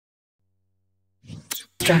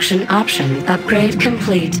construction option. Upgrade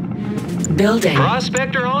complete. Building.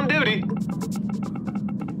 Prospector on duty.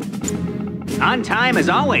 On time as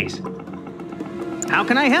always. How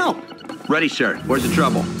can I help? Ready, sir. Where's the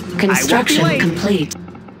trouble? Construction late. complete.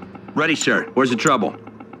 Ready, sir. Where's the trouble?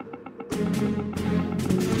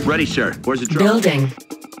 Ready, sir. Where's the trouble? Building.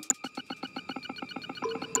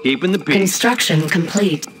 Keeping the peace. Construction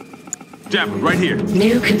complete. Dapper, right here.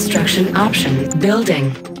 New construction option.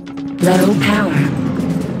 Building. Low power.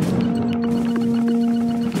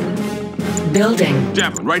 Building.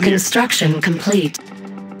 Dapper, right here. Construction complete.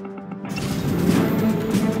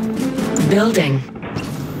 Building.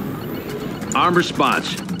 Armed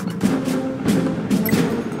response.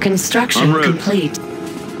 Construction En route. complete.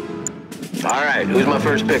 All right, who's my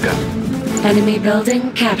first pickup? Enemy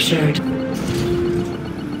building captured.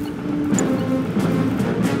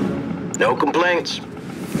 No complaints.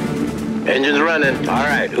 Engine's running. All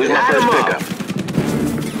right, who's my first pickup?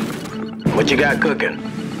 What you got cooking?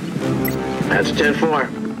 That's 10-4.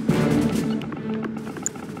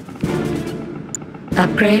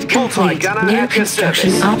 Upgrade complete. Multi-gunner New at your construction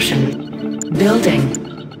service. option. Building.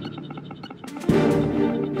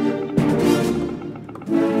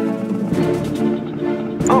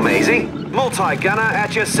 I'm easy. Multi-gunner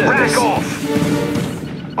at your service. Rack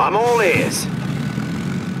off! I'm all ears.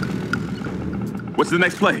 What's the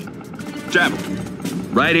next play? Jab.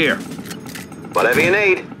 Right here. Whatever you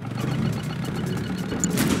need.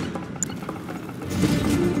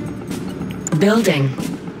 Building.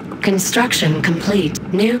 Construction complete.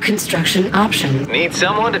 New construction option. Need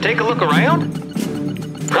someone to take a look around?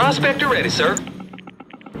 Prospector ready, sir.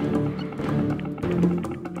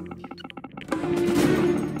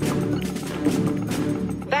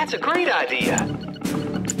 That's a great idea.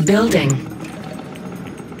 Building.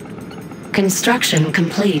 Construction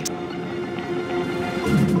complete.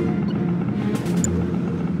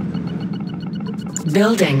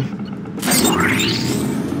 Building.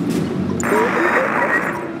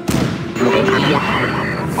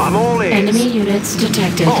 I'm all ears. Enemy units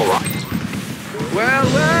detected. All right. Well,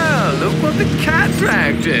 well, look what the cat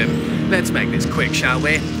dragged in. Let's make this quick, shall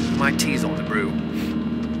we? My tea's on the brew.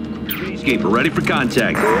 Peacekeeper, ready for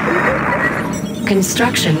contact.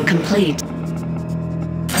 Construction complete.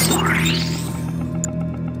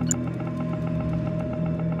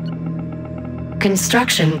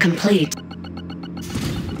 Construction complete.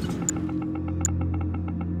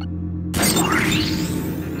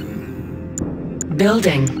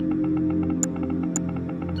 Building.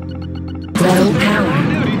 Low power.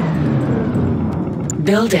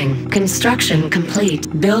 Building. Construction complete.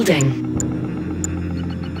 Building.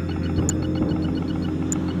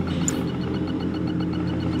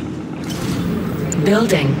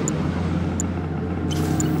 Building.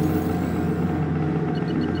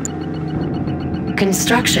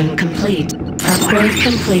 Construction complete. Upgrade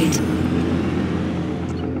complete.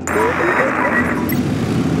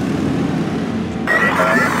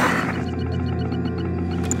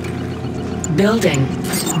 Building.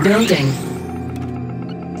 Building.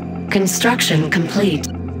 Construction complete.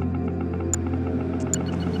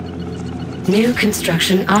 New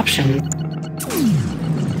construction option.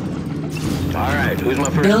 All right, who's my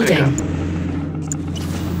first Building. pickup?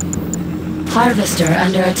 Harvester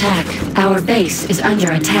under attack. Our base is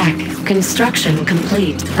under attack. Construction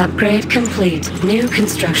complete. Upgrade complete. New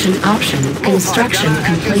construction option. Construction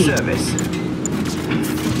Multi-gunner at your complete. service.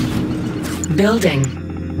 Building.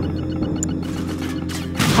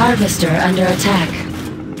 Harvester under attack.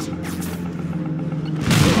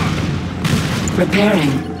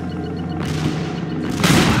 Repairing.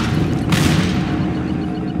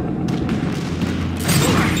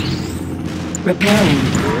 Repairing.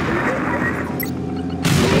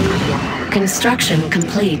 Construction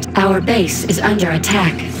complete. Our base is under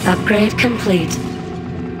attack. Upgrade complete.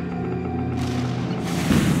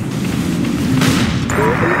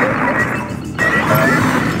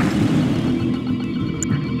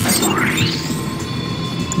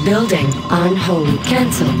 Building. On hold.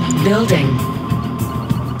 Cancel. Building.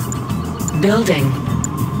 Building.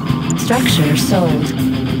 Structure sold.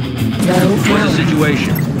 Low What's the power.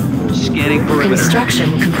 situation? Scanning perimeter. Construction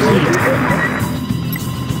complete.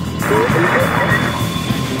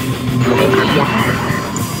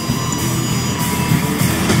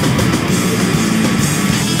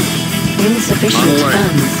 Insufficient On alert.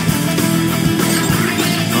 funds.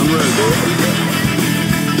 En route.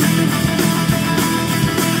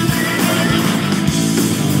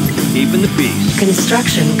 Keeping the peace.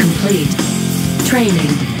 Construction complete.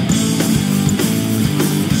 Training.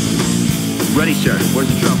 Ready, sir. Where's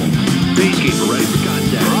the trouble? Peacekeeper, ready for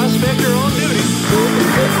contact. Prospector on duty.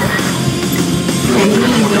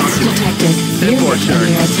 Enemy detected. Unit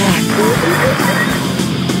under attack.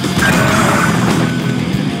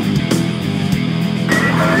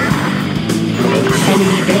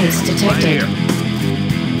 Enemy base detected.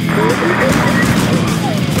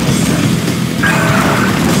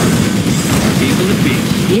 Keeping the peace.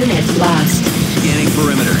 Unit lost. Scanning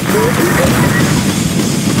perimeter.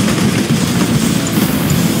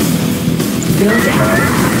 Building.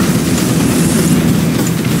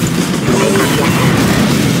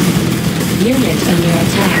 Unit under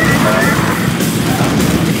attack.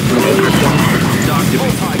 Talk to me.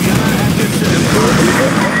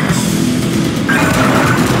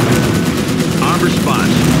 Arm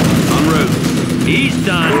response. En route. He's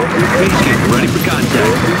done. Peacekeeper ready for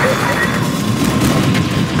contact.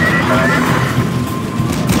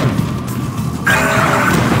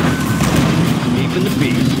 Keeping the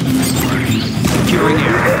peace. Securing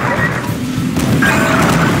air.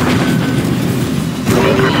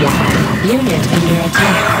 Unit under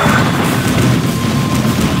attack.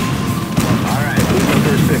 Alright, who's my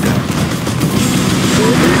first pickup?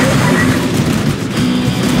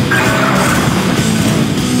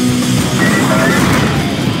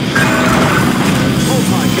 Oh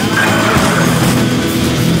my god!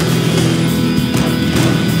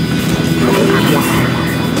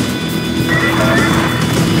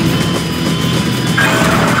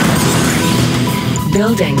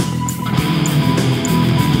 Building.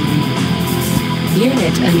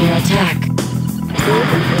 Unit under attack.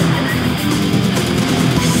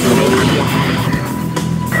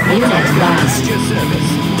 Unit lost. Your service.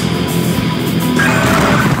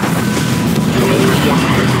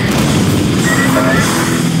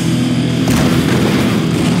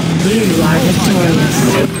 You are victorious.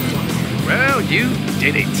 Well, you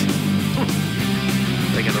did it.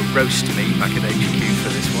 They're gonna roast me back at HQ for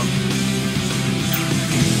this one.